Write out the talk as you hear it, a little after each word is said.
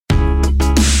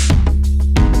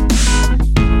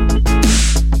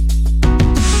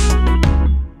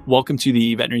Welcome to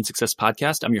the Veterinary Success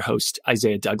Podcast. I'm your host,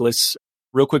 Isaiah Douglas.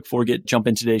 Real quick before we jump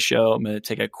into today's show, I'm going to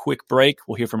take a quick break.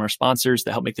 We'll hear from our sponsors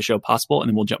that help make the show possible, and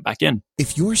then we'll jump back in.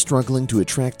 If you're struggling to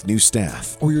attract new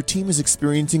staff or your team is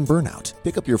experiencing burnout,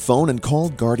 pick up your phone and call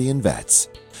Guardian Vets.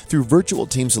 Through virtual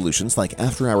team solutions like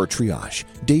after-hour triage,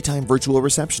 daytime virtual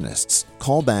receptionists,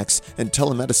 callbacks, and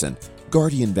telemedicine,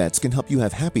 Guardian Vets can help you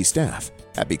have happy staff,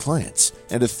 happy clients,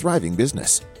 and a thriving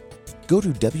business. Go to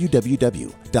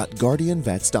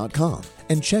www.guardianvets.com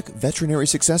and check Veterinary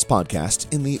Success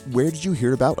Podcast in the Where Did You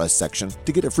Hear About Us section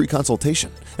to get a free consultation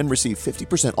and receive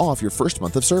 50% off your first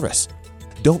month of service.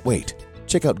 Don't wait.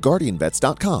 Check out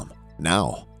guardianvets.com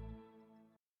now.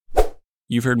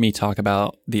 You've heard me talk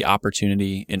about the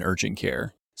opportunity in urgent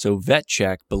care. So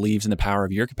VetCheck believes in the power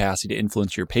of your capacity to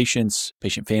influence your patients,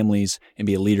 patient families, and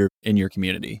be a leader in your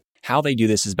community. How they do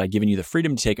this is by giving you the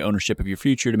freedom to take ownership of your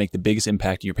future to make the biggest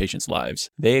impact in your patients' lives.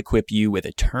 They equip you with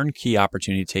a turnkey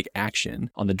opportunity to take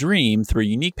action on the dream through a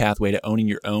unique pathway to owning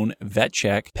your own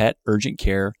VetCheck Pet Urgent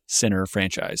Care Center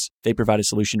franchise. They provide a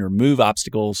solution to remove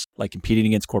obstacles like competing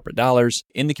against corporate dollars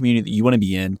in the community that you want to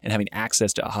be in and having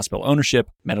access to hospital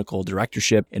ownership, medical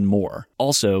directorship, and more.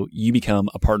 Also, you become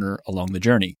a partner along the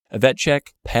journey. A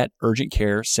VetCheck Pet Urgent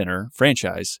Care Center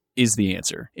franchise is the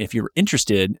answer. If you're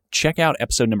interested, check out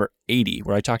episode number 80,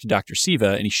 where I talk to Dr.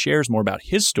 Siva and he shares more about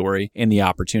his story and the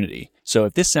opportunity. So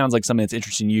if this sounds like something that's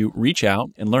interesting to you, reach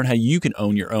out and learn how you can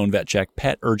own your own VetCheck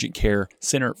Pet Urgent Care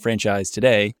Center franchise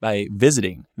today by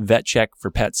visiting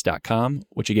vetcheckforpets.com,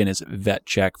 which again is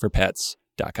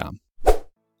vetcheckforpets.com.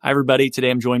 Hi, everybody.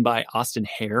 Today I'm joined by Austin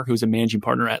Hare, who's a managing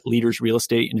partner at Leaders Real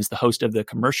Estate and is the host of the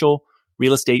Commercial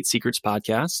Real Estate Secrets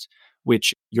podcast,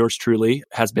 which yours truly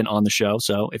has been on the show.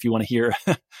 So if you want to hear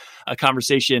a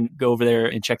conversation, go over there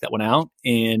and check that one out.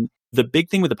 And the big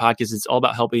thing with the podcast is it's all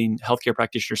about helping healthcare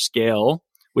practitioners scale,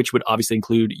 which would obviously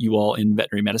include you all in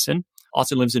veterinary medicine.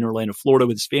 Austin lives in Orlando, Florida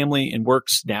with his family and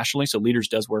works nationally. So Leaders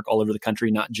does work all over the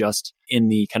country, not just in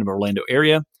the kind of Orlando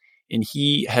area. And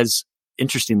he has,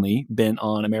 interestingly, been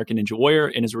on American Ninja Warrior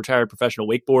and is a retired professional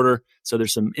wakeboarder. So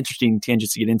there's some interesting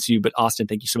tangents to get into. But Austin,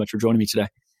 thank you so much for joining me today.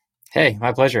 Hey,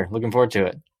 my pleasure. Looking forward to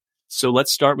it. So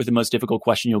let's start with the most difficult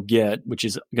question you'll get, which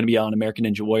is going to be on American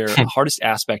Ninja Warrior, the hardest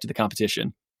aspect of the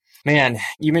competition. Man,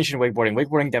 you mentioned wakeboarding.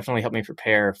 Wakeboarding definitely helped me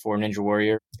prepare for Ninja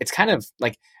Warrior. It's kind of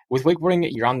like with wakeboarding,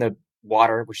 you're on the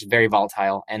water, which is very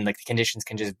volatile, and like the conditions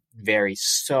can just vary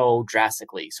so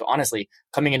drastically. So honestly,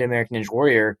 coming into American Ninja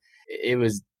Warrior, it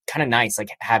was kind of nice, like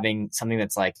having something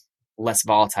that's like less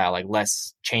volatile, like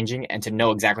less changing, and to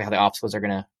know exactly how the obstacles are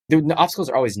going to. The obstacles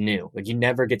are always new. Like you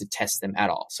never get to test them at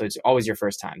all. So it's always your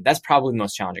first time. That's probably the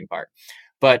most challenging part.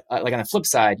 But like on the flip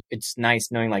side, it's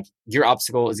nice knowing like your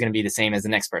obstacle is going to be the same as the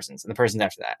next person's and the person's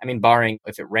after that. I mean, barring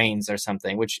if it rains or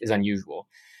something, which is unusual.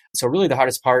 So really the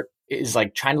hardest part is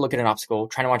like trying to look at an obstacle,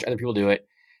 trying to watch other people do it,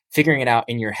 figuring it out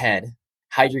in your head,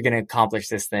 how you're going to accomplish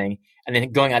this thing, and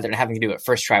then going out there and having to do it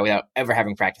first try without ever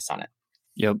having practice on it.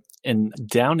 Yep. And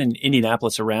down in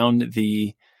Indianapolis around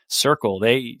the circle,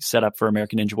 they set up for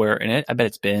American Ninja Warrior, and I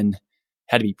bet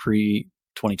had to be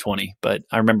pre-2020, but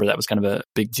I remember that was kind of a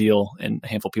big deal, and a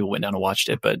handful of people went down and watched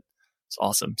it, but it's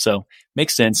awesome. So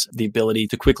makes sense. The ability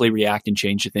to quickly react and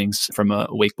change things from a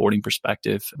wakeboarding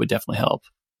perspective would definitely help.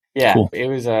 Yeah, cool. It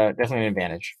was definitely an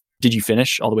advantage. Did you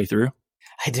finish all the way through?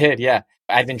 I did, yeah.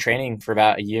 I've been training for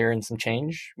about a year and some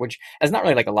change, which is not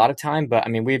really like a lot of time, but I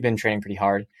mean, we've been training pretty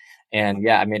hard. And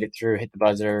yeah, I made it through, hit the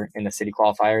buzzer in the city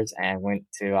qualifiers and went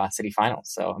to city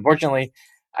finals. So unfortunately,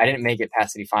 I didn't make it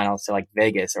past city finals to like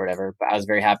Vegas or whatever, but I was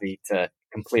very happy to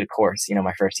complete a course,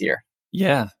 my first year.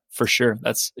 Yeah, for sure.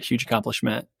 That's a huge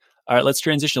accomplishment. All right, let's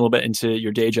transition a little bit into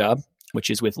your day job, which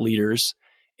is with Leaders.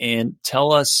 And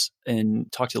tell us and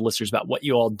talk to the listeners about what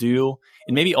you all do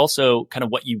and maybe also kind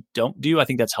of what you don't do. I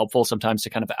think that's helpful sometimes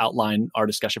to kind of outline our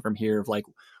discussion from here of like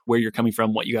where you're coming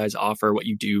from, what you guys offer, what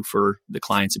you do for the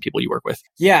clients and people you work with.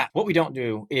 Yeah. What we don't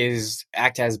do is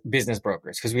act as business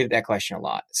brokers because we get that question a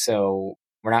lot. So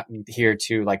we're not here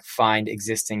to like find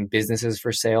existing businesses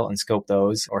for sale and scope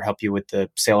those or help you with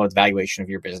the sale or the valuation of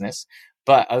your business.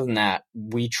 But other than that,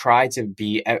 we try to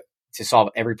solve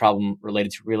every problem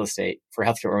related to real estate for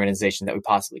healthcare organizations that we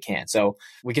possibly can. So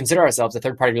we consider ourselves a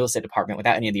third-party real estate department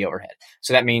without any of the overhead.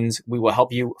 So that means we will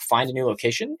help you find a new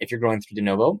location if you're going through de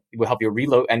novo. We will help you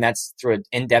reload, and that's through an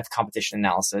in-depth competition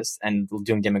analysis and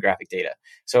doing demographic data.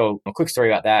 So a quick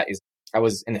story about that is I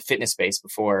was in the fitness space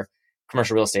before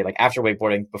commercial real estate, like after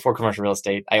wakeboarding, before commercial real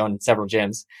estate. I owned several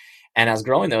gyms, and I was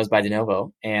growing those by de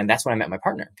novo. And that's when I met my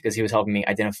partner because he was helping me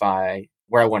identify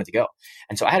where I wanted to go.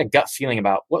 And so I had a gut feeling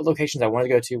about what locations I wanted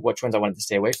to go to, which ones I wanted to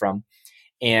stay away from.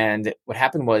 And what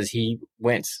happened was he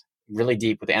went really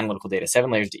deep with the analytical data, 7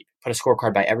 layers deep, put a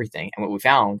scorecard by everything. And what we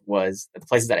found was that the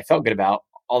places that I felt good about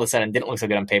all of a sudden didn't look so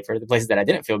good on paper. The places that I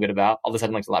didn't feel good about all of a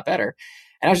sudden looked a lot better.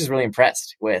 And I was just really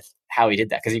impressed with how he did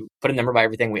that, because he put a number by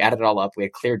everything. We added it all up. We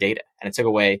had clear data, and it took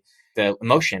away the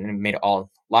emotion and made it all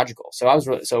logical.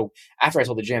 So so after I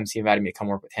sold the gyms, he invited me to come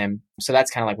work with him. So that's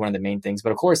kind of like one of the main things.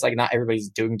 But of course, like not everybody's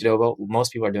doing de novo.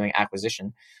 Most people are doing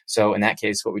acquisition. So in that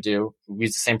case, what we do, we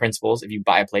use the same principles. If you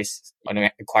buy a place,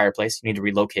 acquire a place, you need to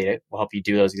relocate it. We'll help you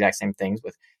do those exact same things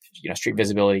with street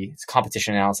visibility,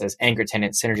 competition analysis, anchor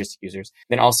tenant, synergistic users.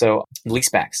 Then also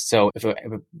leasebacks. So if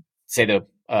say the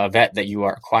vet that you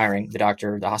are acquiring, the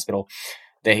doctor, the hospital,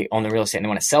 they own the real estate and they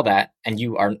want to sell that, and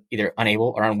you are either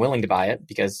unable or unwilling to buy it,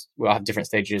 because we all have different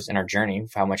stages in our journey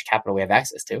of how much capital we have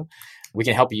access to. We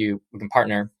can help you. We can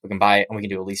partner. We can buy it, and we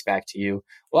can do a lease back to you.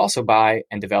 We'll also buy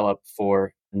and develop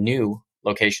for new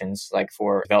locations, like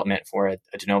for development for a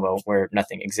de novo where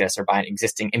nothing exists, or buy an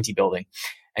existing empty building.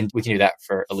 And we can do that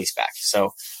for a lease back.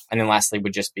 So, and then lastly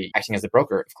would just be acting as the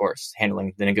broker, of course,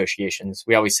 handling the negotiations.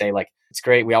 We always say, like, it's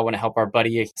great. We all want to help our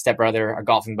buddy, stepbrother, our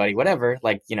golfing buddy, whatever.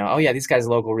 Like, oh yeah, this guy's a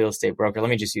local real estate broker. Let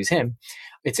me just use him.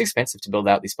 It's expensive to build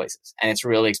out these places, and it's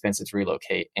really expensive to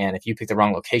relocate. And if you pick the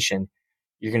wrong location,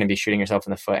 you're going to be shooting yourself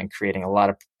in the foot and creating a lot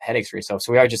of headaches for yourself.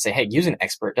 So we always just say, hey, use an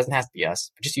expert. It doesn't have to be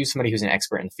us, but just use somebody who's an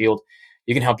expert in the field.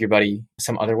 You can help your buddy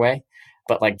some other way,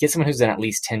 but like get someone who's done at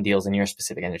least 10 deals in your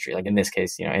specific industry. Like in this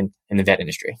case, in the vet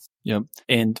industry. Yep.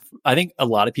 And I think a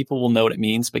lot of people will know what it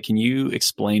means, but can you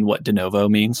explain what de novo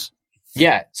means?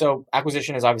 Yeah. So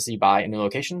acquisition is obviously you buy a new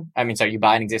location. You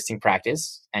buy an existing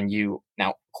practice and you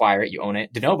now acquire it, you own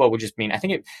it. De novo would just mean, I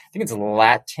think it's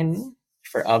Latin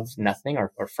for of nothing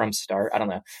or from start. I don't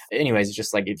know. Anyways, it's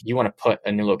just like if you want to put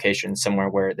a new location somewhere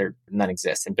where there none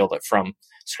exists and build it from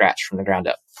scratch, from the ground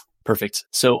up. Perfect.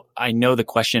 So I know the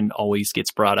question always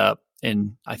gets brought up,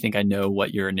 and I think I know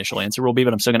what your initial answer will be,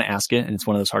 but I'm still going to ask it. And it's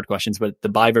one of those hard questions, but the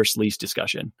buy versus lease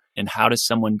discussion, and how does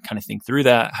someone kind of think through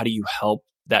that? How do you help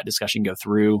that discussion go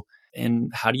through?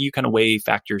 And how do you kind of weigh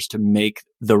factors to make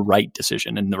the right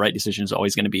decision? And the right decision is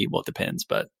always going to be, well, it depends,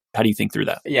 but how do you think through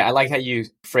that? Yeah, I like how you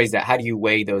phrase that. How do you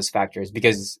weigh those factors?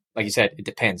 Because like you said, it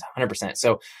depends 100%.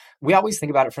 So we always think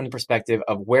about it from the perspective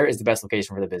of where is the best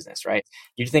location for the business, right?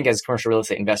 You'd think as commercial real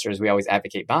estate investors, we always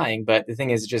advocate buying, but the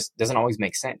thing is, it just doesn't always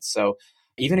make sense. So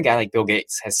even a guy like Bill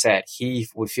Gates has said he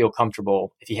would feel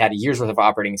comfortable if he had a year's worth of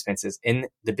operating expenses in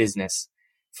the business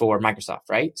for Microsoft,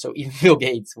 right? So even Bill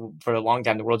Gates, for a long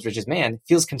time, the world's richest man,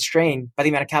 feels constrained by the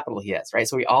amount of capital he has, right?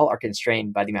 So we all are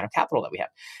constrained by the amount of capital that we have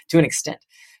to an extent.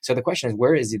 So the question is,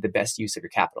 where is the best use of your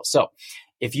capital? So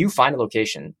if you find a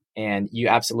location and you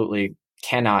absolutely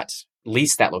cannot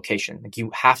lease that location, like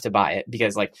you have to buy it,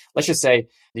 because like, let's just say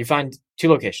you find 2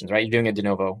 locations, right? You're doing a de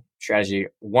novo strategy.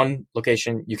 One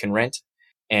location you can rent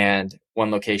and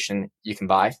one location you can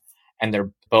buy, and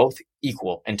they're both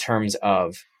equal in terms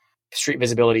of street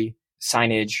visibility,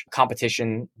 signage,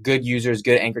 competition, good users,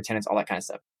 good anchor tenants, all that kind of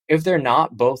stuff. If they're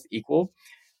not both equal,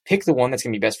 pick the one that's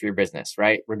going to be best for your business,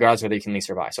 right? Regardless of whether you can lease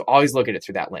or buy. So always look at it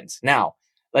through that lens. Now,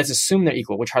 let's assume they're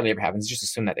equal, which hardly ever happens. Just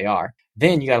assume that they are.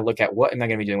 Then you got to look at, what am I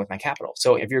going to be doing with my capital?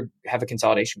 So if you have a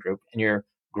consolidation group and you're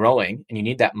growing and you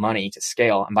need that money to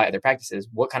scale and buy other practices,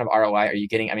 what kind of ROI are you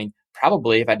getting? I mean,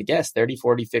 probably, if I had to guess, 30,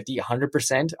 40, 50,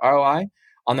 100% ROI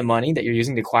on the money that you're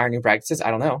using to acquire new practices.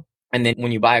 I don't know. And then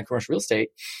when you buy a commercial real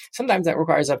estate, sometimes that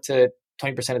requires up to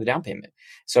 20% of the down payment.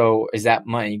 So is that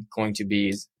money going to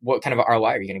be, what kind of ROI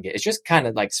are you going to get? It's just kind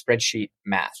of like spreadsheet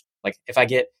math. Like if I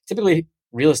get, typically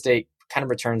real estate kind of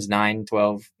returns 9,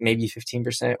 12, maybe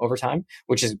 15% over time,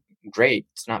 which is great.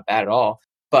 It's not bad at all.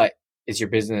 But is your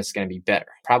business going to be better?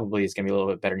 Probably it's going to be a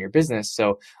little bit better in your business.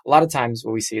 So a lot of times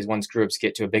what we see is once groups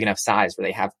get to a big enough size where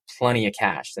they have plenty of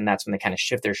cash, then that's when they kind of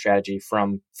shift their strategy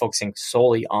from focusing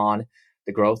solely on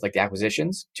the growth, like the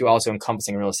acquisitions, to also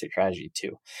encompassing real estate strategy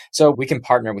too. So we can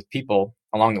partner with people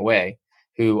along the way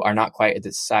who are not quite at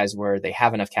the size where they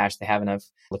have enough cash, they have enough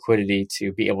liquidity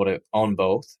to be able to own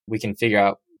both. We can figure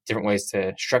out different ways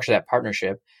to structure that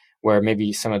partnership where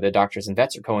maybe some of the doctors and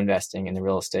vets are co-investing in the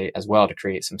real estate as well to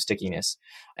create some stickiness.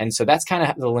 And so that's kind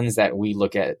of the lens that we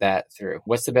look at that through.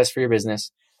 What's the best for your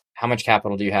business? How much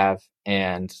capital do you have?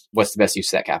 And what's the best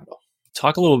use of that capital?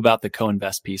 Talk a little about the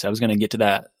co-invest piece. I was going to get to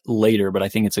that later, but I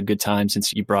think it's a good time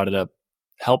since you brought it up.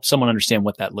 Help someone understand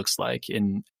what that looks like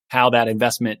and how that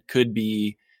investment could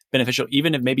be beneficial,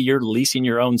 even if maybe you're leasing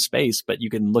your own space, but you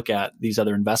can look at these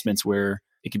other investments where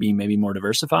it could be maybe more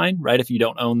diversifying, right? If you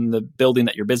don't own the building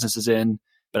that your business is in,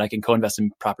 but I can co-invest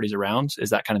in properties around.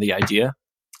 Is that kind of the idea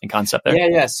and concept there?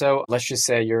 Yeah. So let's just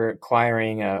say you're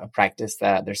acquiring a practice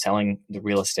that they're selling the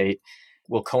real estate.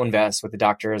 we'll co-invest with the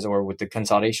doctors or with the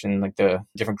consolidation, like the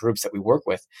different groups that we work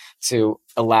with, to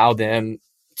allow them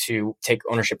to take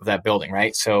ownership of that building,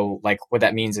 right? So like what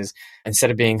that means is,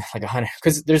 instead of being like 100,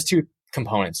 because there's two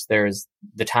components. There's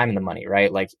the time and the money,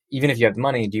 right? Like even if you have the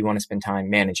money, do you want to spend time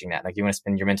managing that? Like, do you want to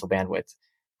spend your mental bandwidth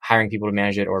hiring people to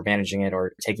manage it, or managing it,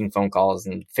 or taking phone calls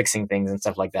and fixing things and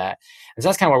stuff like that? And so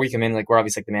that's kind of where we come in. Like, we're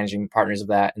obviously like the managing partners of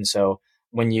that. And so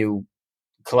when you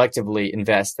collectively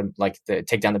invest and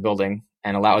take down the building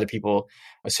and allow other people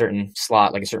a certain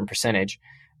slot, like a certain percentage,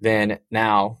 then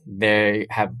now they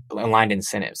have aligned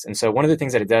incentives. And so one of the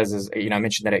things that it does is, I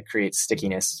mentioned that it creates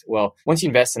stickiness. Well, once you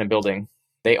invest in a building,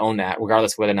 they own that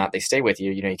regardless of whether or not they stay with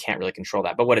you. You can't really control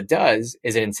that. But what it does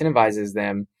is it incentivizes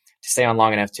them to stay on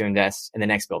long enough to invest in the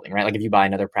next building, right? Like if you buy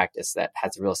another practice that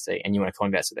has real estate and you want to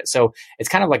co-invest with it. So it's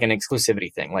kind of like an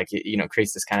exclusivity thing. Like, it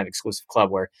creates this kind of exclusive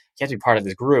club where you have to be part of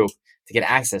this group to get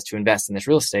access to invest in this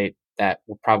real estate that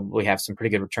will probably have some pretty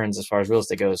good returns as far as real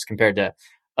estate goes, compared to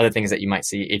other things that you might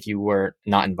see if you were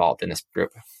not involved in this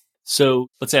group. So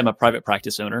let's say I'm a private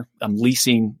practice owner. I'm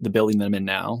leasing the building that I'm in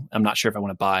now. I'm not sure if I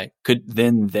want to buy. Could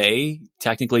then they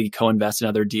technically co-invest in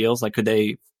other deals? Like, could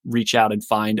they reach out and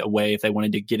find a way if they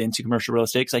wanted to get into commercial real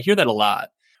estate? Because I hear that a lot,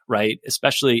 right?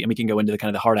 Especially, and we can go into the kind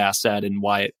of the hard asset and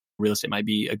why real estate might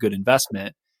be a good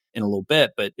investment in a little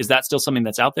bit. But is that still something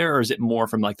that's out there, or is it more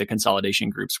from like the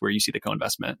consolidation groups where you see the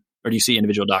co-investment, or do you see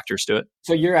individual doctors do it?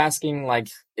 So you're asking like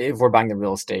if we're buying the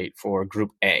real estate for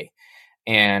Group A,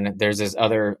 and there's this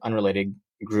other unrelated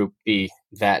Group B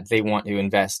that they want to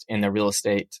invest in the real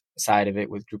estate side of it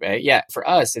with Group A. Yeah, for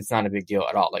us, it's not a big deal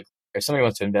at all. Like, if somebody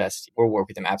wants to invest, we'll work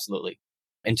with them, absolutely.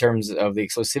 In terms of the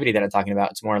exclusivity that I'm talking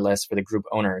about, it's more or less for the group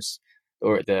owners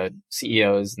or the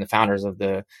CEOs and the founders of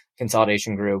the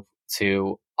consolidation group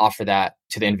to offer that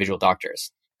to the individual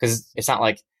doctors. Because it's not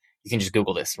like you can just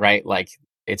Google this, right? Like,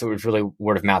 it's really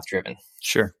word of mouth driven.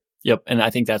 Sure. Yep. And I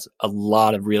think that's a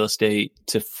lot of real estate,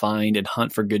 to find and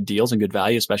hunt for good deals and good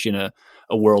value, especially in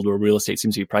a world where real estate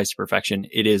seems to be priced to perfection.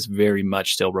 It is very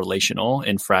much still relational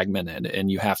and fragmented, and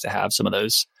you have to have some of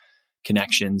those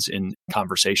connections in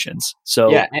conversations. So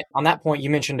yeah, on that point,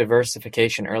 you mentioned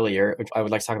diversification earlier, which I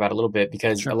would like to talk about a little bit,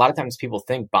 because a lot of times people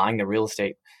think buying the real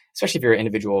estate, especially if you're an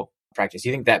individual practice,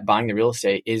 you think that buying the real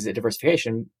estate is a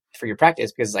diversification for your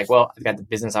practice, because it's like, well, I've got the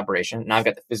business operation, now I've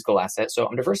got the physical asset, so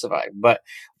I'm diversified. But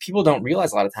people don't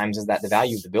realize a lot of times is that the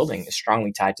value of the building is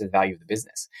strongly tied to the value of the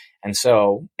business. And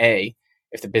so,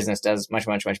 if the business does much,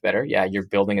 much, much better, yeah, your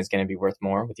building is going to be worth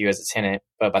more with you as a tenant.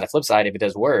 But by the flip side, if it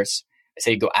does worse,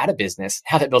 say you go out of business,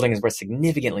 now that building is worth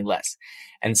significantly less.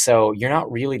 And so you're not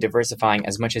really diversifying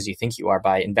as much as you think you are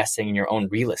by investing in your own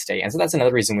real estate. And so that's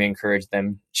another reason we encourage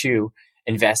them to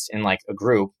invest in like a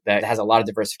group that has a lot of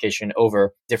diversification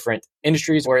over different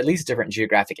industries, or at least different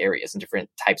geographic areas and different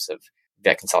types of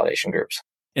debt consolidation groups.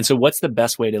 And so what's the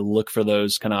best way to look for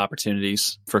those kind of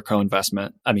opportunities for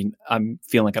co-investment? I mean, I'm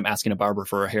feeling like I'm asking a barber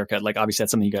for a haircut. Like, obviously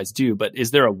that's something you guys do, but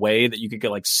is there a way that you could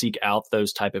like seek out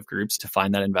those type of groups to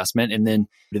find that investment? And then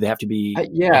do they have to be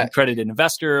an accredited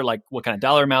investor? Like, what kind of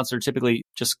dollar amounts are typically,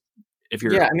 just if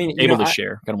you're able to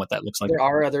share kind of what that looks like? There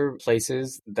are other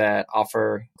places that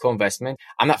offer co-investment.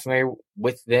 I'm not familiar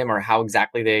with them or how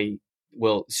exactly they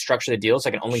will structure the deal, so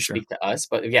I can only speak to us.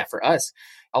 But yeah, for us,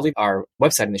 I'll leave our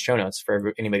website in the show notes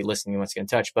for anybody listening who wants to get in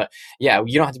touch. But yeah,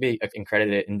 you don't have to be an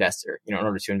accredited investor, in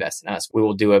order to invest in us. We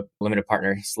will do a limited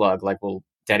partner slug. Like, we'll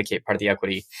dedicate part of the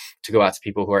equity to go out to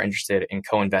people who are interested in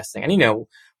co-investing. And,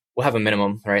 we'll have a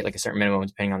minimum, right? Like a certain minimum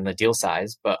depending on the deal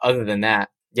size. But other than that,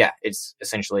 yeah, it's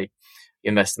essentially you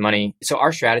invest the money. So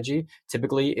our strategy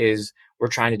typically is we're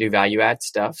trying to do value add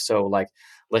stuff. So like,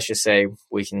 let's just say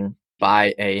we can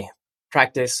buy a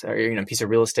practice or piece of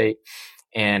real estate,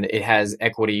 and it has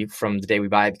equity from the day we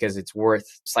buy it because it's worth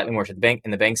slightly more to the bank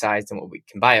in the bank size than what we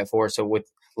can buy it for. So with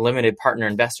limited partner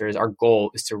investors, our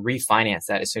goal is to refinance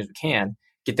that as soon as we can,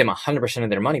 get them 100% of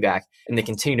their money back, and they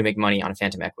continue to make money on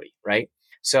phantom equity, right?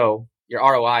 So your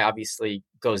ROI obviously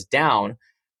goes down.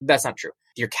 That's not true.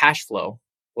 Your cash flow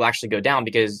will actually go down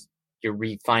because you're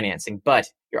refinancing, but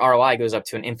your ROI goes up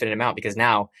to an infinite amount because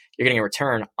now you're getting a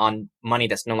return on money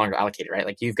that's no longer allocated, right?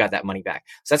 Like, you've got that money back.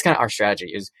 So that's kind of our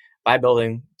strategy: is buy a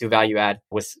building, do value add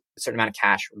with a certain amount of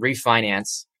cash,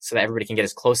 refinance so that everybody can get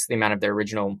as close to the amount of their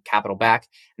original capital back,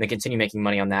 and then continue making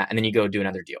money on that. And then you go do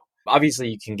another deal. Obviously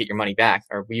you can get your money back,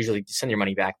 or we usually send your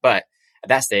money back. But at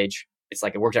that stage, it's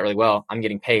like, it worked out really well. I'm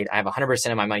getting paid. I have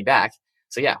 100% of my money back.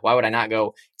 So yeah, why would I not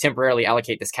go temporarily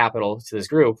allocate this capital to this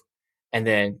group and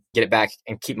then get it back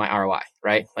and keep my ROI,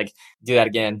 right? Like, do that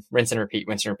again, rinse and repeat,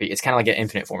 rinse and repeat. It's kind of like an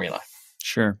infinite formula.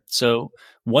 Sure. So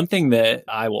one thing that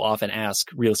I will often ask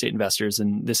real estate investors,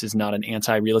 and this is not an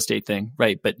anti-real estate thing,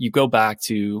 right? But you go back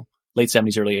to late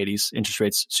 70s, early 80s, interest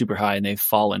rates super high, and they've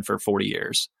fallen for 40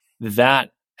 years. That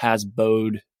has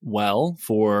bode well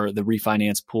for the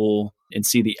refinance pool and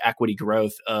see the equity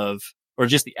growth of, or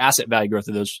just the asset value growth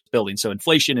of those buildings. So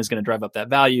inflation is going to drive up that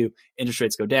value. Interest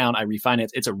rates go down. I refinance.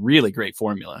 It's a really great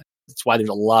formula. That's why there's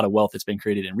a lot of wealth that's been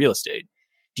created in real estate.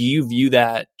 Do you view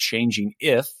that changing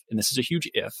if, and this is a huge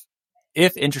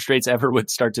if interest rates ever would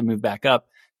start to move back up,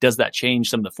 does that change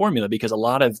some of the formula? Because a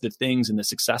lot of the things and the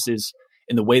successes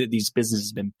in the way that these businesses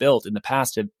have been built in the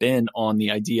past have been on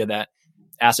the idea that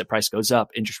asset price goes up,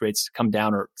 interest rates come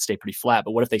down or stay pretty flat.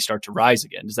 But what if they start to rise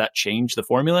again? Does that change the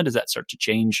formula? Does that start to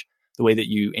change the way that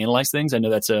you analyze things? I know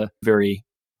that's a very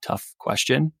tough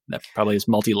question that probably is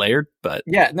multi-layered, but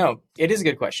yeah, no, it is a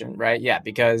good question, right? Yeah,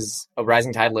 because a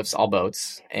rising tide lifts all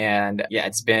boats. And yeah,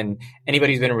 it's been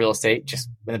anybody who's been in real estate just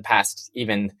in the past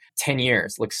even 10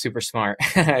 years looks super smart.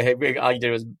 All you did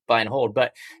was buy and hold.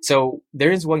 But so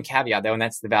there is one caveat though, and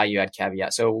that's the value add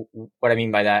caveat. So what I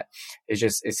mean by that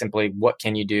is simply what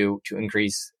can you do to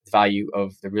increase the value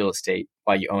of the real estate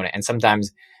while you own it? And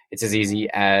sometimes it's as easy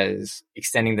as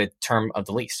extending the term of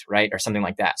the lease, right? Or something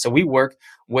like that. So we work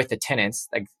with the tenants,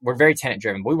 like we're very tenant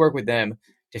driven, but we work with them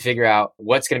to figure out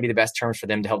what's going to be the best terms for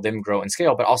them to help them grow and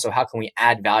scale, but also how can we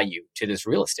add value to this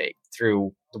real estate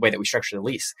through the way that we structure the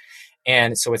lease.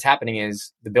 And so what's happening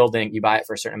is the building, you buy it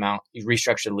for a certain amount, you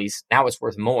restructure the lease. Now it's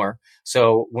worth more.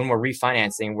 So when we're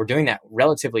refinancing, we're doing that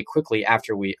relatively quickly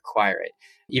after we acquire it.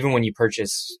 Even when you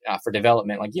purchase for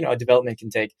development, like, a development can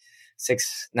take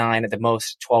 6, 9, at the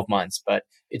most 12 months, but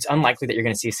it's unlikely that you're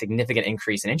going to see a significant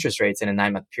increase in interest rates in a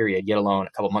 9-month period, yet alone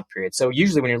a couple month period. So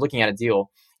usually when you're looking at a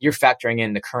deal, you're factoring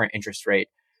in the current interest rate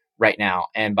right now.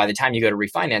 And by the time you go to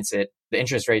refinance it, the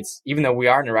interest rates, even though we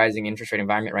are in a rising interest rate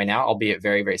environment right now, albeit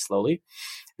very, very slowly,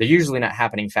 they're usually not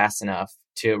happening fast enough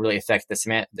to really affect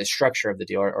the structure of the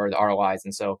deal or the ROIs.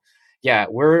 And so, yeah,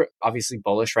 we're obviously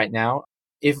bullish right now.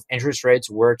 If interest rates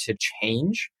were to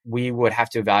change, we would have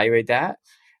to evaluate that.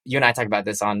 You and I talked about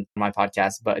this on my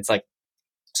podcast, but it's like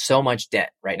so much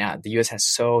debt right now. The US has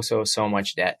so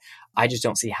much debt. I just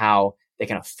don't see how they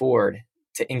can afford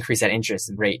to increase that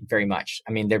interest rate very much.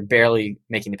 I mean, they're barely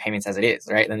making the payments as it is,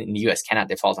 right? And the US cannot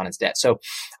default on its debt. So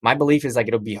my belief is like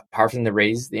it'll be hard for them to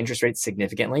raise the interest rates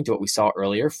significantly to what we saw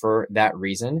earlier for that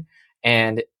reason.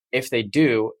 And if they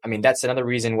do, I mean, that's another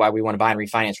reason why we want to buy and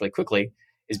refinance really quickly,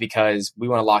 is because we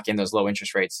want to lock in those low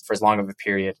interest rates for as long of a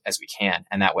period as we can.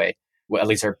 And that way, at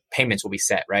least our payments will be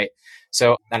set, right?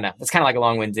 So I don't know. That's kind of like a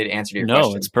long-winded answer to your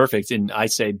question. No, it's perfect. And I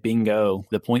say bingo,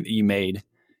 the point that you made.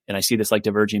 And I see this like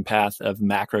diverging path of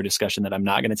macro discussion that I'm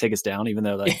not going to take us down, even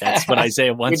though that's what I say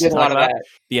once to talk about.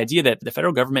 The idea that the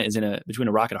federal government is between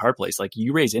a rock and a hard place. Like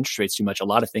you raise interest rates too much, a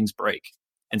lot of things break.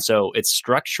 And so it's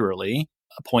structurally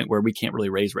a point where we can't really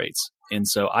raise rates. And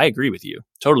so I agree with you,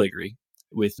 totally agree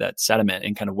with that sentiment,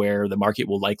 and kind of where the market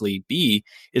will likely be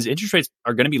is interest rates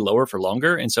are going to be lower for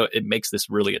longer. And so it makes this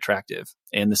really attractive.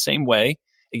 And the same way,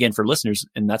 again, for listeners,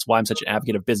 and that's why I'm such an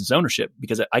advocate of business ownership,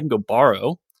 because I can go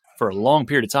borrow for a long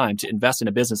period of time to invest in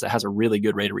a business that has a really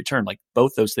good rate of return. Like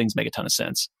both those things make a ton of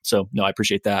sense. So no, I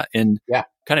appreciate that. And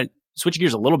kind of switching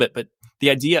gears a little bit, but the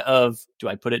idea of, do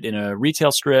I put it in a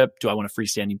retail strip? Do I want a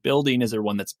freestanding building? Is there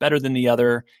one that's better than the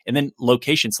other? And then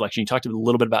location selection. You talked a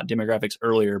little bit about demographics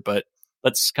earlier, but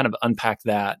let's kind of unpack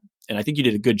that. And I think you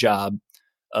did a good job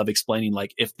of explaining,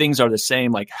 like, if things are the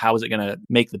same, like, how is it going to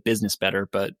make the business better?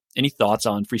 But any thoughts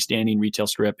on freestanding, retail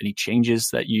strip, any changes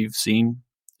that you've seen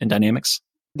in dynamics?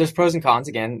 There's pros and cons.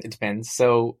 Again, it depends.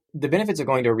 So the benefits of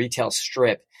going to a retail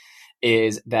strip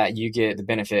is that you get the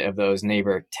benefit of those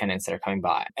neighbor tenants that are coming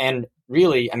by. And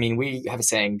really, I mean, we have a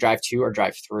saying, drive to or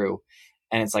drive through.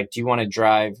 And it's like, do you want to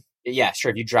drive? Yeah, sure.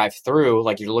 If you drive through,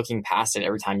 like, you're looking past it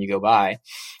every time you go by.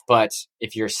 But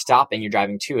if you're stopping, you're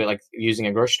driving to it, like using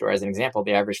a grocery store as an example,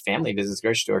 the average family visits a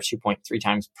grocery store 2.3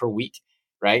 times per week,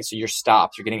 right? So you're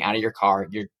stopped, you're getting out of your car,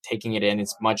 you're taking it in.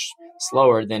 It's much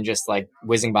slower than just like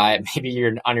whizzing by it. Maybe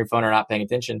you're on your phone or not paying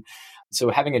attention. So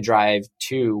having a drive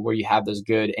to where you have those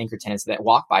good anchor tenants that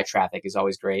walk by traffic is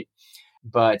always great.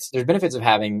 But there's benefits of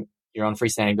having your own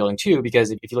freestanding building too, because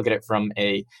if you look at it from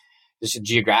just a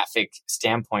geographic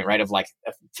standpoint, right, of like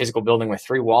a physical building with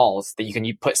 3 walls that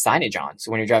you put signage on. So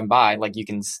when you're driving by, like, you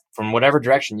can, from whatever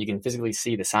direction, you can physically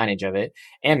see the signage of it.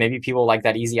 And maybe people like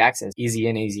that easy access, easy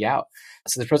in, easy out.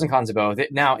 So there's pros and cons of both.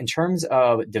 Now, in terms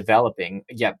of developing,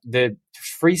 the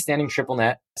freestanding triple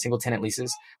net single tenant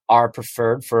leases are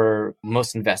preferred for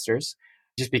most investors,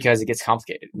 just because it gets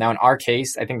complicated. Now, in our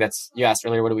case, I think that's, you asked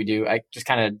earlier, what do we do? I just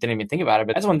kind of didn't even think about it.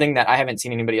 But that's one thing that I haven't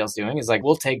seen anybody else doing is like,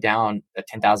 we'll take down a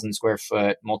 10,000 square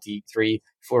foot, multi 3-4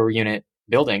 unit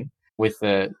building with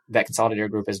the Vet Consolidator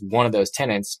Group as one of those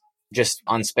tenants, just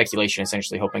on speculation,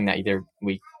 essentially hoping that either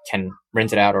we can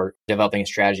rent it out or developing a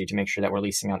strategy to make sure that we're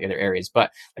leasing out the other areas.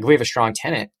 But like if we have a strong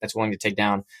tenant that's willing to take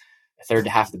down a third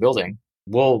to half of the building,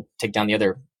 we'll take down the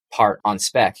other part on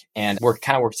spec and work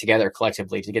together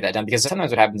collectively to get that done. Because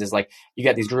sometimes what happens is like you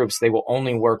got these groups, they will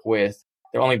only do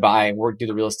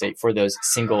the real estate for those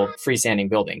single freestanding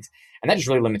buildings. And that just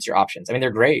really limits your options. I mean, they're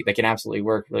great. They can absolutely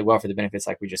work really well for the benefits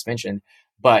like we just mentioned,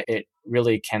 but it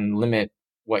really can limit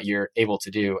what you're able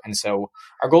to do. And so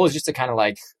our goal is just to kind of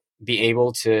like be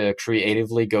able to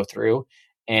creatively go through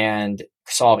and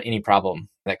solve any problem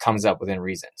that comes up within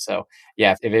reason. So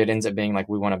yeah, if it ends up being like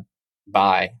we want to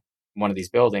buy one of these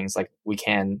buildings, like we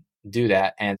can do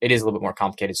that. And it is a little bit more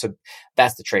complicated. So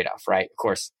that's the trade-off, right? Of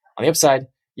course, on the upside,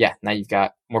 yeah, now you've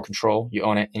got more control, you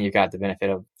own it, and you've got the benefit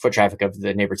of foot traffic of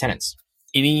the neighbor tenants.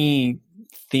 Any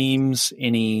themes,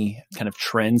 any kind of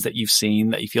trends that you've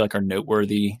seen that you feel like are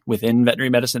noteworthy within veterinary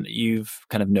medicine that you've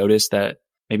kind of noticed that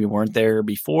maybe weren't there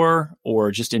before,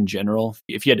 or just in general?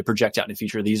 If you had to project out in the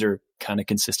future, these are kind of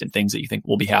consistent things that you think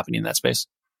will be happening in that space.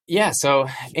 Yeah. So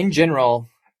in general,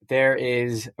 there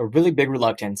is a really big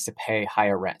reluctance to pay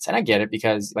higher rents. And I get it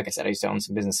because, like I said, I used to own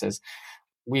some businesses.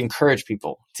 We encourage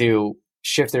people to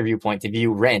shift their viewpoint to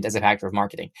view rent as a factor of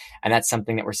marketing. And that's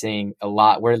something that we're seeing a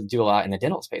lot. We do a lot in the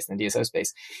dental space, in the DSO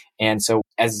space. And so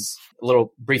as a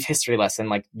little brief history lesson,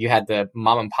 like you had the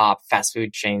mom and pop fast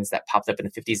food chains that popped up in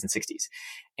the 50s and 60s.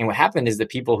 And what happened is the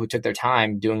people who took their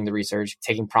time doing the research,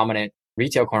 taking prominent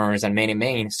retail corners on Main and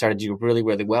Main started to do really,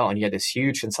 really well. And you had this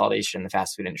huge consolidation in the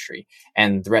fast food industry.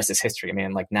 And the rest is history. I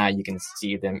mean, like now you can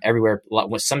see them everywhere.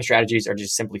 Some strategies are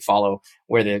just simply follow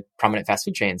where the prominent fast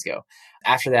food chains go.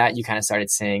 After that, you kind of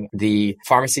started seeing the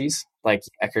pharmacies like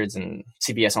Eckerd's and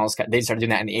CVS and all this. They started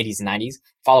doing that in the 80s and 90s,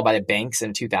 followed by the banks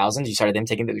in the 2000s. You started them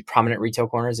taking the prominent retail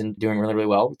corners and doing really, really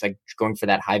well, like going for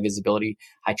that high visibility,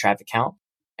 high traffic count.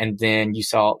 And then you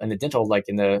saw in the dental, like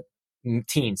in the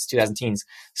 2000 teens,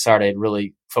 started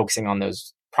really focusing on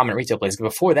those prominent retail places.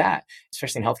 Before that,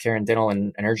 especially in healthcare and dental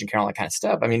and urgent care and all that kind of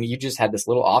stuff, I mean, you just had this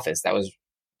little office that was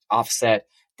offset,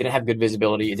 didn't have good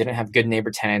visibility, it didn't have good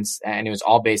neighbor tenants, and it was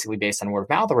all basically based on word of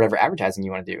mouth or whatever advertising you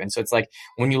want to do. And so it's like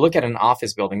when you look at an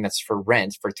office building that's for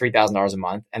rent for $3,000 a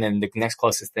month, and then the next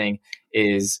closest thing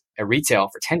is a retail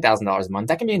for $10,000 a month,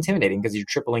 that can be intimidating because you're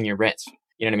tripling your rent.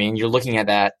 You know what I mean? You're looking at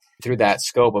that through that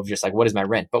scope of just like, what is my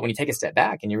rent? But when you take a step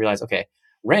back and you realize, okay,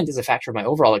 rent is a factor of my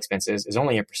overall expenses, is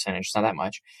only a percentage. It's not that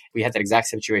much. We had that exact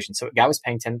situation. So a guy was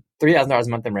paying $3,000 a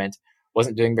month in rent,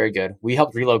 wasn't doing very good. We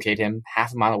helped relocate him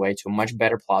half a mile away to a much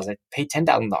better plaza, paid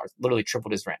 $10,000, literally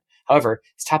tripled his rent. However,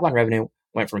 his top line revenue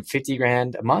went from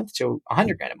 $50,000 a month to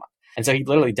 $100,000 a month. And so he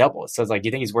literally doubled. So it's like, do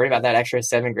you think he's worried about that extra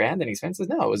 $7,000 in expenses?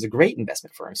 No, it was a great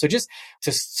investment for him. So just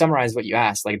to summarize what you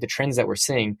asked, like the trends that we're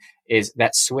seeing is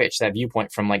that switch, that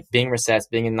viewpoint from like being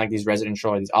recessed, being in like these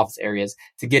residential or these office areas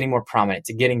to getting more prominent,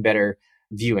 to getting better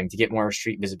viewing, to get more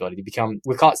street visibility, to become,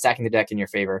 we call it stacking the deck in your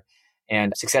favor,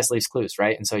 and success leaves clues,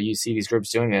 right? And so you see these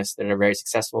groups doing this that are very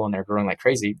successful and they're growing like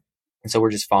crazy. And so we're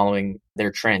just following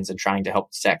their trends and trying to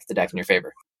help stack the deck in your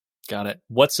favor. Got it.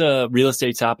 What's a real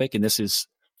estate topic? And this is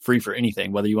free for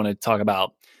anything, whether you want to talk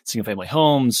about single family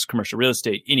homes, commercial real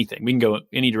estate, anything. We can go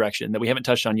any direction that we haven't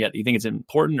touched on yet that you think it's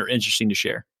important or interesting to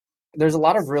share. There's a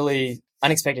lot of really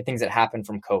unexpected things that happen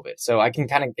from COVID. So I can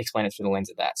kind of explain it through the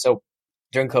lens of that. So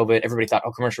during COVID, everybody thought,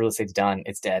 oh, commercial real estate's done.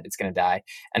 It's dead. It's going to die.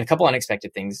 And a couple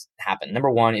unexpected things happen.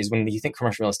 Number one is when you think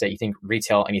commercial real estate, you think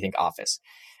retail and you think office.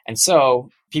 And so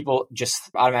people just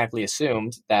automatically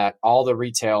assumed that all the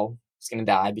retail is going to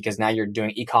die because now you're doing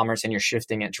e-commerce and you're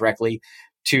shifting it directly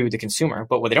to the consumer.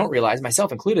 But what they don't realize,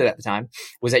 myself included at the time,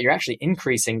 was that you're actually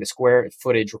increasing the square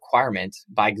footage requirement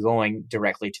by going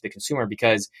directly to the consumer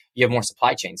because you have more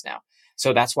supply chains now.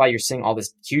 So that's why you're seeing all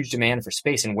this huge demand for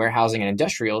space in warehousing and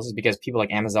industrials, is because people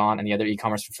like Amazon and the other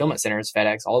e-commerce fulfillment centers,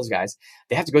 FedEx, all those guys,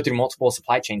 they have to go through multiple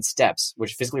supply chain steps,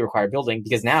 which physically require building,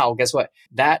 because now, guess what?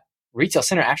 That retail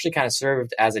center actually kind of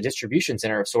served as a distribution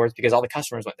center of sorts because all the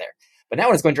customers went there. But now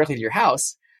when it's going directly to your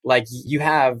house, like you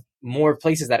have more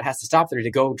places that it has to stop there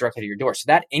to go directly to your door. So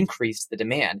that increased the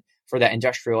demand for that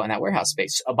industrial and that warehouse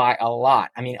space by a lot.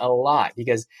 I mean, a lot,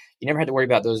 because you never had to worry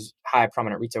about those high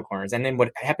prominent retail corners. And then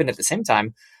what happened at the same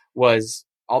time was,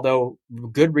 although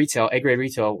good retail, A-grade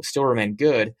retail still remained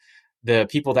good, the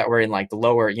people that were in like the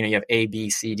lower, you have A, B,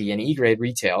 C, D, and E grade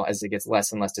retail, as it gets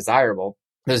less and less desirable,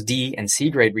 those D and C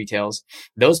grade retails,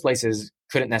 those places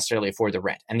couldn't necessarily afford the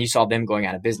rent. And you saw them going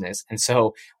out of business. And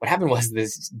so what happened was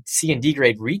this C and D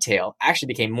grade retail actually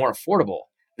became more affordable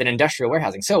than industrial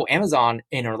warehousing. So Amazon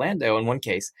in Orlando, in one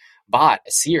case, bought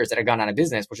a Sears that had gone out of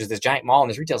business, which is this giant mall in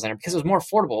this retail center, because it was more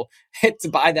affordable to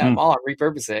buy that mall and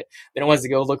repurpose it than it was to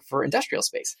go look for industrial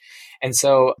space. And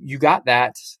so you got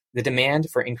that, the demand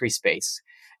for increased space.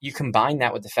 You combine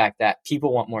that with the fact that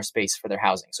people want more space for their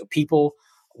housing. So people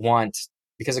want,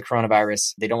 because of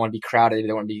coronavirus, they don't want to be crowded. They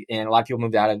don't want to be in. A lot of people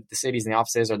moved out of the cities and the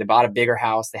offices, or they bought a bigger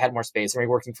house. They had more space. They're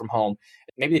working from home.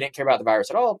 Maybe they didn't care about the virus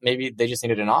at all. Maybe they just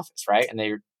needed an office, right? And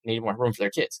they needed more room for their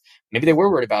kids. Maybe they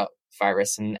were worried about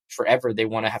virus and forever they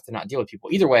want to have to not deal with people.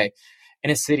 Either way, in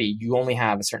a city, you only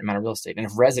have a certain amount of real estate. And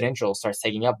if residential starts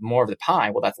taking up more of the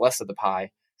pie, well, that's less of the pie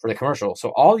for the commercial. So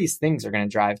all these things are going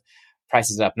to drive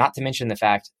prices up, not to mention the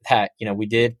fact that, we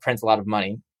did print a lot of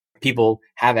money. People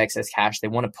have excess cash. They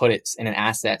want to put it in an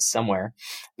asset somewhere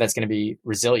that's going to be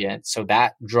resilient. So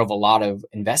that drove a lot of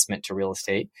investment to real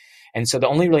estate. And so the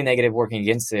only really negative working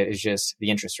against it is just the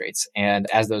interest rates.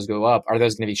 And as those go up, are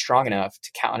those going to be strong enough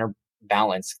to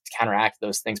counterbalance, to counteract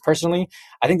those things? Personally,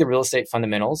 I think the real estate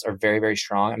fundamentals are very, very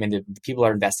strong. I mean, the people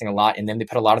are investing a lot in them. They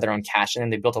put a lot of their own cash in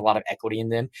them. They built a lot of equity in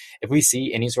them. If we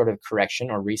see any sort of correction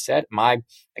or reset,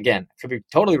 again, I could be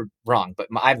totally wrong, but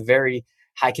I have very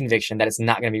high conviction that it's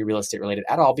not going to be real estate related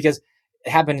at all, because it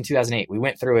happened in 2008. We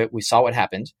went through it. We saw what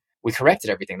happened. We corrected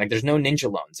everything. Like, there's no ninja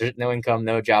loans. There's no income,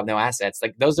 no job, no assets.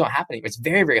 Like, those don't happen anymore. It's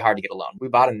very, very hard to get a loan. We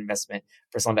bought an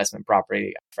personal investment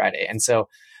property Friday. And so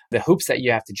the hoops that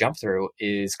you have to jump through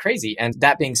is crazy. And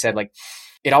that being said, like,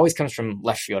 it always comes from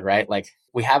left field, right? Like,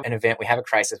 we have an event, we have a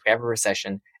crisis, we have a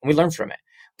recession, and we learn from it.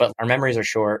 But our memories are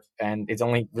short, and it's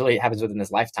only really happens within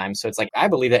this lifetime. So it's like, I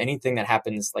believe that anything that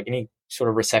happens, like any sort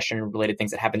of recession related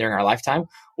things that happen during our lifetime,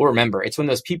 we'll remember. It's when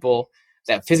those people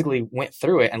that physically went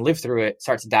through it and lived through it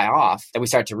start to die off that we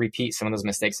start to repeat some of those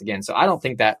mistakes again. So I don't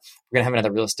think that we're going to have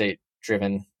another real estate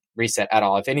driven reset at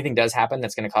all. If anything does happen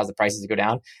that's going to cause the prices to go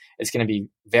down, it's going to be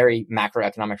very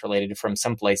macroeconomic related from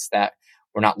some place that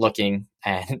we're not looking,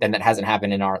 and that hasn't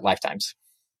happened in our lifetimes.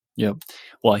 Yep.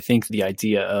 Well, I think the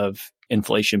idea of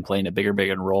inflation playing a bigger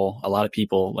role, a lot of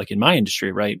people, like in my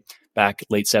industry, right, back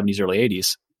late 70s, early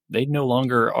 80s, they no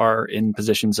longer are in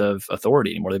positions of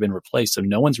authority anymore. They've been replaced. So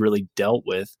no one's really dealt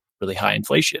with really high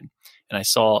inflation. And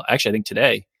I think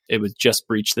today it was just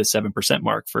breached the 7%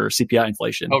 mark for CPI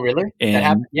inflation. Oh, really? And, that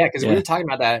happened? Yeah, because we were talking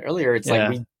about that earlier. It's like,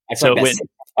 I feel like that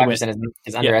 5%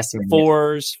 is underestimated.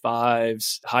 4s,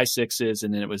 5s, high 6s,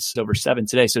 and then it was over 7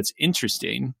 today. So it's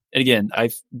interesting. And again,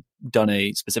 I've done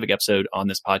a specific episode on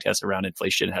this podcast around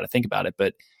inflation and how to think about it.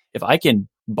 But if I can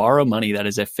borrow money that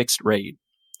is a fixed rate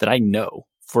that I know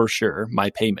for sure my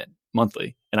payment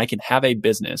monthly, and I can have a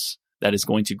business that is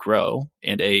going to grow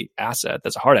and a asset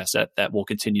that's a hard asset that will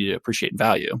continue to appreciate in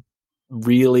value,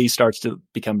 really starts to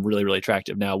become really, really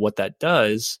attractive. Now, what that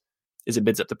does is it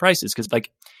bids up the prices, because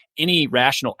like any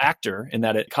rational actor in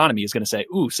that economy is going to say,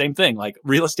 ooh, same thing. Like,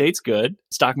 real estate's good,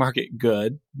 stock market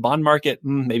good, bond market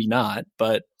maybe not,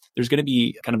 but there's going to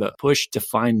be kind of a push to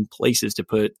find places to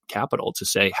put capital to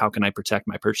say, how can I protect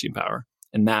my purchasing power?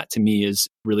 And that to me is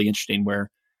really interesting, where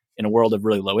in a world of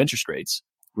really low interest rates,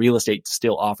 real estate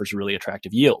still offers really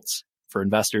attractive yields for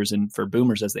investors and for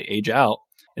boomers as they age out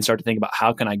and start to think about,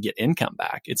 how can I get income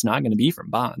back? It's not going to be from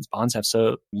bonds. Bonds have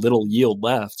so little yield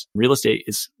left. Real estate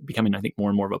is becoming, I think, more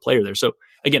and more of a player there. So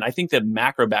again, I think the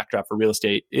macro backdrop for real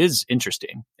estate is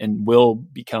interesting and will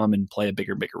become and play a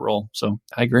bigger role. So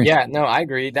I agree. Yeah, no, I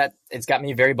agree. That it's got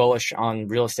me very bullish on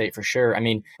real estate for sure. I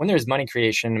mean, when there's money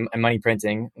creation and money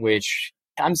printing, which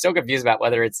I'm still confused about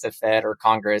whether it's the Fed or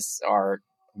Congress or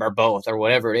both or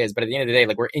whatever it is. But at the end of the day,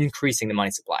 like, we're increasing the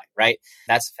money supply, right?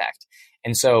 That's a fact.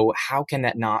 And so how can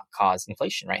that not cause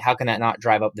inflation, right? How can that not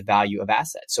drive up the value of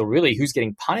assets? So really, who's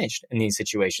getting punished in these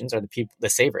situations are the people, the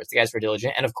savers, the guys who are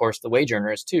diligent, and of course the wage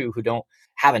earners too, who don't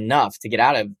have enough to get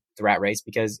out of the rat race.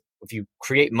 Because if you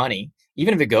create money,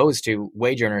 even if it goes to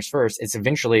wage earners first, it's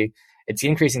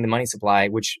increasing the money supply,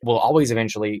 which will always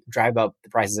eventually drive up the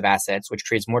prices of assets, which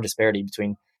creates more disparity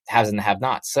between the haves and the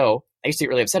have-nots. So I used to get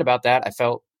really upset about that. I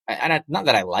felt, and not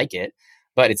that I like it,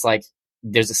 but it's like,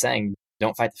 there's a saying,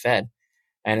 don't fight the Fed.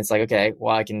 And it's like, okay,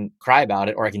 well, I can cry about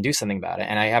it or I can do something about it.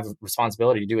 And I have a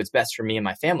responsibility to do what's best for me and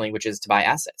my family, which is to buy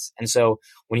assets. And so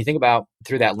when you think about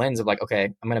through that lens of like, okay,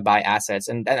 I'm going to buy assets,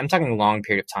 and I'm talking a long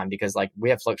period of time, because like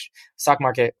we have stock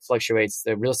market fluctuates,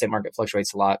 the real estate market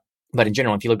fluctuates a lot. But in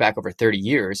general, if you look back over 30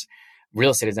 years,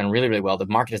 real estate has done really, really well. The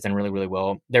market has done really, really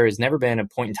well. There has never been a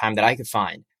point in time that I could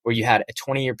find where you had a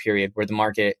 20-year period where the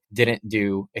market didn't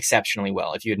do exceptionally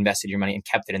well if you had invested your money and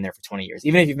kept it in there for 20 years.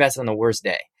 Even if you invested on the worst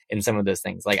day, in some of those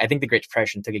things. Like I think the Great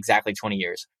Depression took exactly 20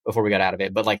 years before we got out of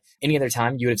it. But like any other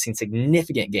time, you would have seen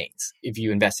significant gains if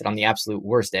you invested on the absolute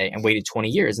worst day and waited 20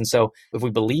 years. And so if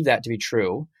we believe that to be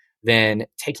true, then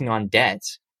taking on debt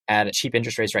at cheap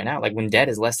interest rates right now, like when debt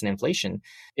is less than inflation,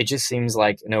 it just seems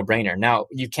like a no-brainer. Now,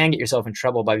 you can get yourself in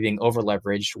trouble by being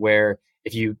over-leveraged, where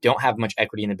if you don't have much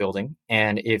equity in the building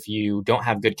and if you don't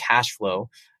have good cash flow,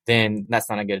 then that's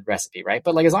not a good recipe, right?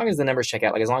 But like as long as the numbers check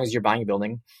out, like as long as you're buying a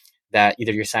building that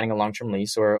either you're signing a long-term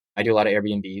lease, or I do a lot of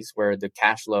Airbnbs where the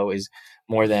cash flow is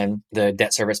more than the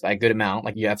debt service by a good amount,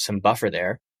 like you have some buffer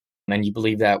there, and you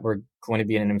believe that we're going to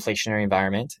be in an inflationary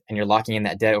environment and you're locking in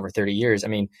that debt over 30 years, I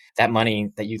mean, that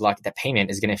money that you lock, that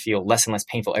payment is going to feel less and less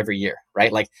painful every year,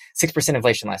 right? Like 6%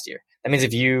 inflation last year. That means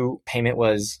if you payment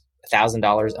was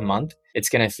 $1,000 a month, it's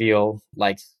going to feel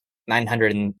like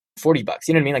 $940. You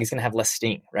know what I mean? Like it's going to have less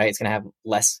sting, right? It's going to have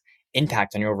less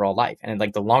impact on your overall life. And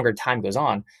like the longer time goes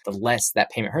on, the less that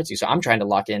payment hurts you. So I'm trying to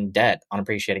lock in debt on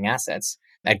appreciating assets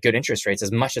at good interest rates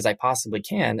as much as I possibly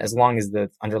can, as long as the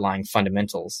underlying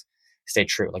fundamentals stay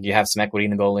true. Like you have some equity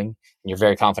in the building and you're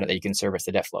very confident that you can service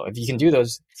the debt flow. If you can do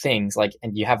those things, like,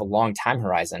 and you have a long time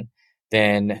horizon,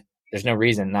 then there's no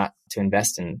reason not to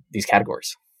invest in these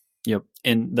categories. Yep.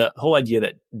 And the whole idea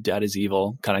that debt is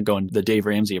evil, kind of going the Dave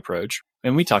Ramsey approach.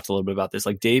 And we talked a little bit about this.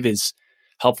 Like Dave is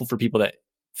helpful for people that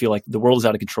feel like the world is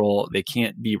out of control. They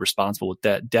can't be responsible with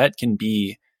debt. Debt can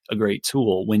be a great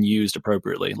tool when used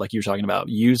appropriately. Like you're talking about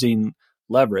using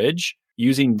leverage,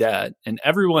 using debt. And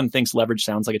everyone thinks leverage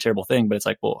sounds like a terrible thing, but it's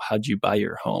like, well, how'd you buy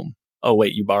your home? Oh,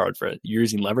 wait, you borrowed for it. You're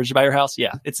using leverage to buy your house?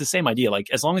 Yeah, it's the same idea. Like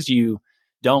as long as you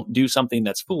don't do something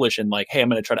that's foolish and like, hey, I'm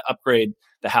going to try to upgrade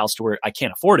the house to where I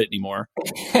can't afford it anymore.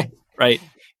 Right.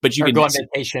 But you or can go on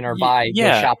vacation or go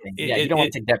shopping. You don't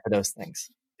want to take debt for those things.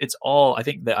 It's all, I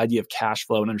think the idea of cash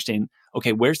flow and understanding,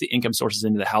 okay, where's the income sources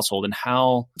into the household and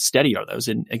how steady are those?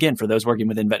 And again, for those working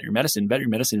within veterinary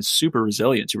medicine is super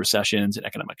resilient to recessions and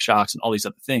economic shocks and all these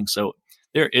other things. So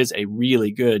there is a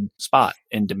really good spot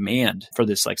and demand for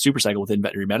this like super cycle within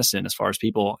veterinary medicine as far as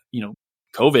people,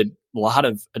 COVID, a lot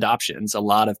of adoptions, a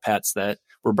lot of pets that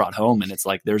were brought home. And it's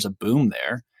like, there's a boom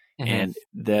there. Mm-hmm. And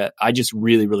that I just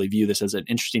really, really view this as an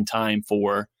interesting time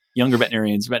for younger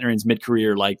veterinarians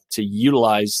mid-career, like to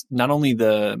utilize not only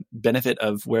the benefit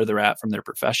of where they're at from their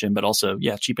profession, but also,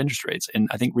 cheap interest rates. And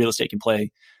I think real estate can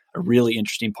play a really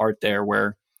interesting part there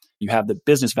where you have the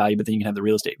business value, but then you can have the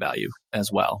real estate value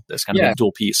as well. That's kind of a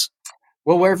dual piece.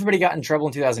 Well, where everybody got in trouble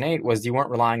in 2008 was you weren't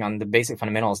relying on the basic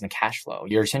fundamentals and the cash flow.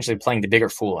 You're essentially playing the bigger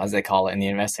fool, as they call it in the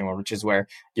investing world, which is where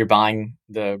you're buying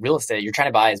the real estate. You're trying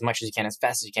to buy as much as you can, as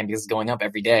fast as you can, because it's going up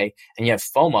every day. And you have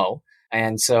FOMO.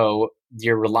 And so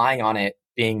you're relying on it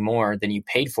being more than you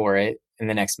paid for it in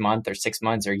the next month or 6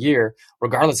 months or year,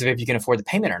 regardless of if you can afford the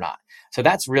payment or not. So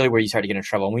that's really where you start to get in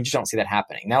trouble. And we just don't see that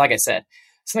happening. Now, like I said,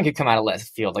 something could come out of left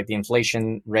field, like the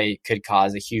inflation rate could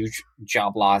cause a huge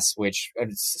job loss, which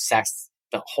sacks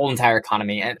the whole entire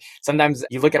economy. And sometimes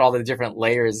you look at all the different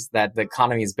layers that the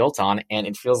economy is built on, and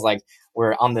it feels like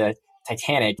we're on the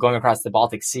Titanic going across the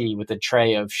Baltic Sea with a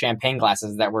tray of champagne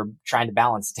glasses that we're trying to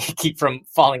balance to keep from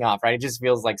falling off, right? It just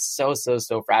feels like so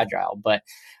fragile. But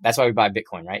that's why we buy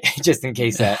Bitcoin, right? Just in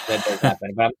case that does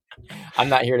happen. But I'm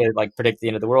not here to like predict the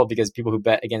end of the world, because people who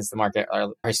bet against the market are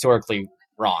historically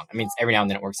wrong. I mean, every now and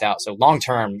then it works out. So long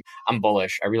term, I'm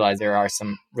bullish. I realize there are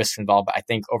some risks involved, but I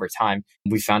think over time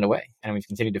we've found a way, and we've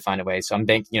continued to find a way. So I'm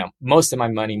most of my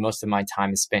money, most of my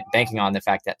time is spent banking on the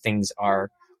fact that things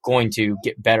are going to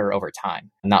get better over time,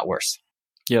 not worse.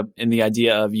 Yep. And the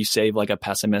idea of you save like a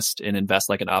pessimist and invest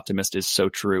like an optimist is so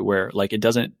true, where like it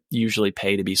doesn't usually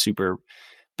pay to be super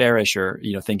bearish or,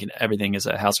 thinking everything is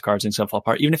a house of cards and stuff fall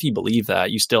apart. Even if you believe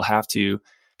that, you still have to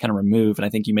kind of remove. And I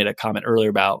think you made a comment earlier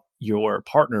about your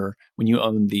partner when you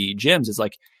own the gyms. It's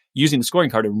like using the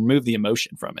scoring card to remove the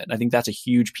emotion from it. And I think that's a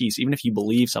huge piece. Even if you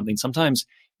believe something, sometimes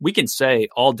we can say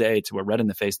all day till we're red in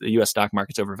the face that the US stock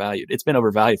market's overvalued. It's been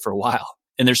overvalued for a while.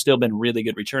 And there's still been really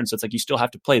good returns. So it's like you still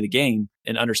have to play the game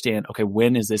and understand, okay,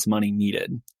 when is this money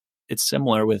needed? It's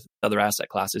similar with other asset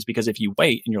classes, because if you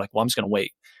wait and you're like, well, I'm just going to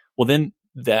wait. Well, then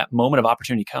that moment of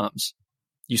opportunity comes.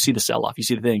 You see the sell-off, you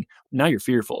see the thing. Now you're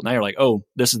fearful. Now you're like, oh,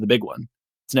 this is the big one.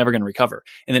 It's never going to recover.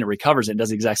 And then it recovers and does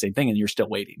the exact same thing, and you're still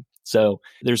waiting. So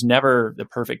there's never the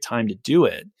perfect time to do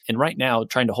it. And right now,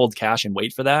 trying to hold cash and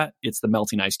wait for that, it's the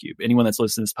melting ice cube. Anyone that's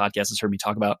listened to this podcast has heard me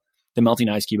talk about the melting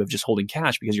ice cube of just holding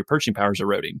cash, because your purchasing power is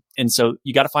eroding. And so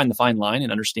you got to find the fine line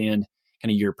and understand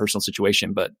kind of your personal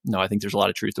situation. But no, I think there's a lot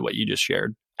of truth to what you just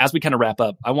shared. As we kind of wrap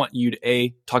up, I want you to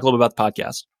talk a little bit about the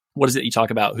podcast. What is it you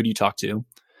talk about? Who do you talk to?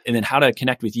 And then how to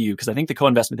connect with you? Because I think the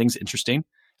co-investment thing is interesting.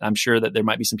 I'm sure that there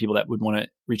might be some people that would want to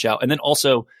reach out. And then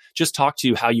also just talk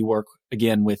to how you work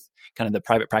again with kind of the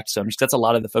private practice owners. That's a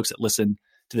lot of the folks that listen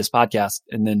to this podcast,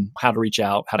 and then how to reach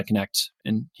out, how to connect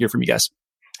and hear from you guys.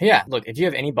 Yeah. Look, if you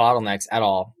have any bottlenecks at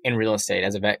all in real estate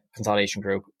as a vet consolidation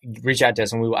group, reach out to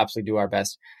us and we will absolutely do our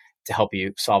best to help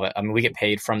you solve it. I mean, we get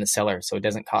paid from the seller, so it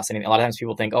doesn't cost anything. A lot of times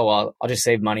people think, oh, well, I'll just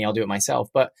save money. I'll do it myself.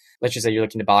 But let's just say you're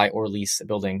looking to buy or lease a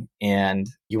building and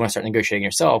you want to start negotiating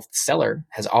yourself. The seller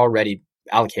has already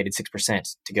allocated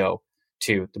 6% to go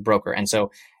to the broker. And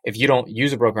so if you don't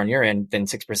use a broker on your end, then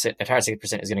 6%, entire 6% is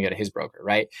going to go to his broker,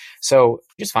 right? So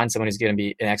just find someone who's going to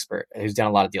be an expert, who's done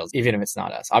a lot of deals, even if it's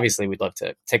not us. Obviously, we'd love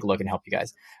to take a look and help you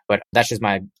guys, but that's just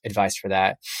my advice for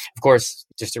that. Of course,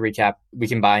 just to recap, we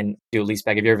can buy and do a lease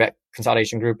back. If you're a vet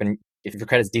consolidation group and if your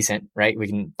credit's decent, right, we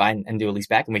can buy and do a lease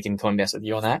back and we can co-invest with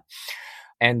you on that.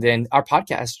 And then our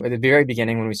podcast, at the very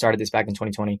beginning, when we started this back in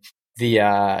 2020,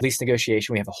 the lease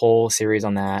negotiation, we have a whole series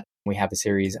on that. We have a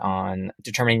series on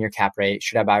determining your cap rate.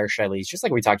 Should I buy or should I lease? Just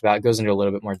like we talked about, it goes into a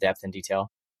little bit more depth and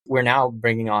detail. We're now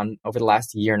bringing on, over the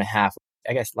last year and a half,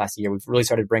 I guess last year, we've really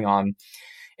started to bring on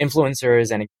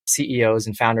influencers and CEOs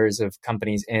and founders of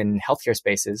companies in healthcare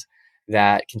spaces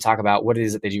that can talk about what it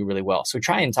is that they do really well. So we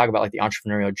try and talk about like the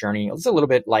entrepreneurial journey. It's a little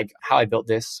bit like how I built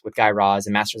this with Guy Raz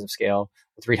and Masters of Scale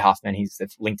with Reid Hoffman. He's the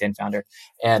LinkedIn founder.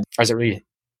 Or is it Reid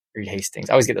Hastings?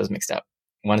 I always get those mixed up.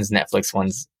 One is Netflix,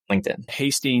 one's LinkedIn.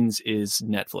 Hastings is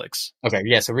Netflix. Okay.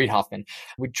 Yeah. So Reid Hoffman,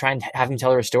 we try and have him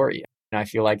tell her story. And I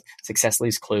feel like success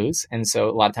leaves clues. And so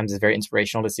a lot of times it's very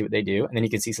inspirational to see what they do. And then you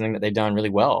can see something that they've done really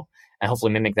well and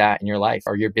hopefully mimic that in your life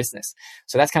or your business.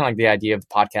 So that's kind of like the idea of the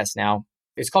podcast now.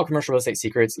 It's called Commercial Real Estate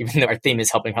Secrets, even though our theme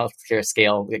is helping healthcare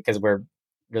scale because we're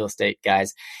real estate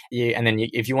guys. And then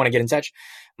if you want to get in touch,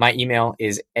 my email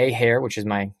is ahair, which is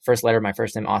my first letter, my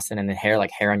first name, Austin, and then hair,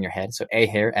 like hair on your head. So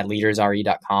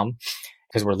ahair@leadersre.com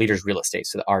because we're Leaders Real Estate.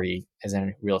 So the RE is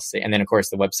in real estate. And then, of course,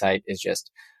 the website is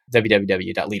just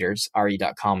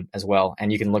www.leadersre.com as well.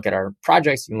 And you can look at our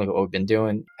projects, you can look at what we've been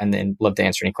doing, and then love to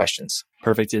answer any questions.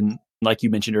 Perfect. And like you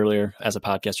mentioned earlier, as a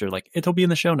podcaster, like it'll be in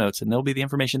the show notes and there'll be the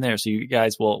information there. So you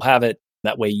guys will have it.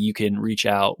 That way you can reach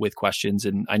out with questions.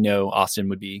 And I know Austin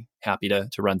would be happy to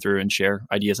run through and share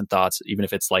ideas and thoughts, even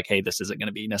if it's like, hey, this isn't going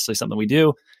to be necessarily something we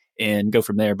do, and go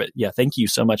from there. But yeah, thank you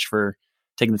so much for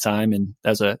taking the time. And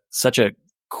that was such a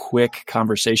quick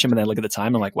conversation. But then I look at the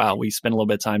time and like, wow, we spent a little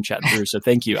bit of time chatting through. So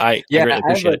thank you. I really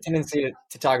appreciate have a tendency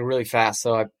to talk really fast.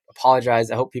 So I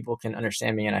apologize. I hope people can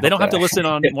understand me. And they don't have to listen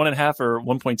on 1.5 or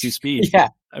 1.2 speed. Yeah.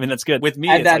 I mean, that's good. With me,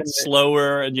 it's like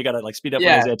slower and you got to like speed up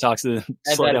when Isaiah talks and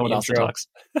slow down when Austin talks.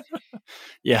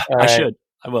 Yeah, I should.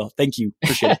 I will. Thank you.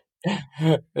 Appreciate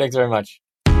it. Thanks very much.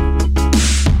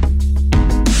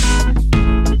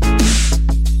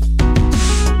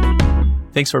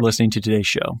 Thanks for listening to today's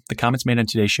show. The comments made on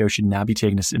today's show should not be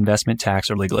taken as investment,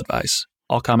 tax, or legal advice.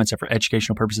 All comments are for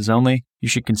educational purposes only. You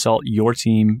should consult your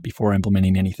team before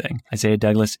implementing anything. Isaiah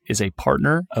Douglas is a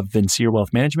partner of Vincere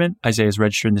Wealth Management. Isaiah is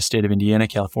registered in the state of Indiana,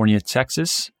 California,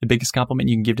 Texas. The biggest compliment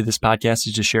you can give to this podcast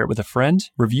is to share it with a friend.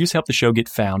 Reviews help the show get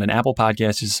found, and Apple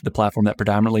Podcasts is the platform that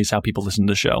predominantly is how people listen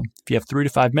to the show. If you have 3 to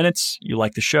 5 minutes, you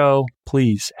like the show,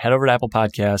 please head over to Apple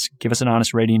Podcasts, give us an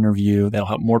honest rating and review. That'll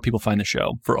help more people find the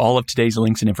show. For all of today's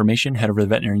links and information, head over to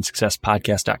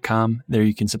veterinariansuccesspodcast.com. There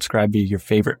you can subscribe via your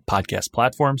favorite podcast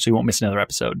platform so you won't miss another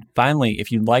episode. Finally, if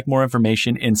you'd like more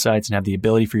information, insights, and have the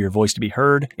ability for your voice to be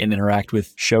heard and interact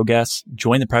with show guests,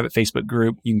 join the private Facebook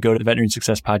group. You can go to the Veterinarian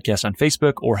Success Podcast on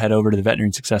Facebook or head over to the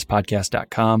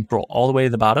veterinariansuccesspodcast.com. Scroll all the way to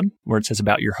the bottom where it says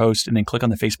about your host and then click on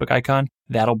the Facebook icon.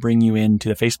 That'll bring you into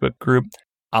the Facebook group.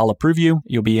 I'll approve you,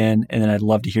 you'll be in, and then I'd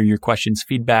love to hear your questions,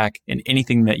 feedback, and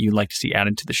anything that you'd like to see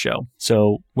added to the show.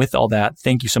 So with all that,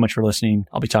 thank you so much for listening.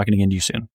 I'll be talking again to you soon.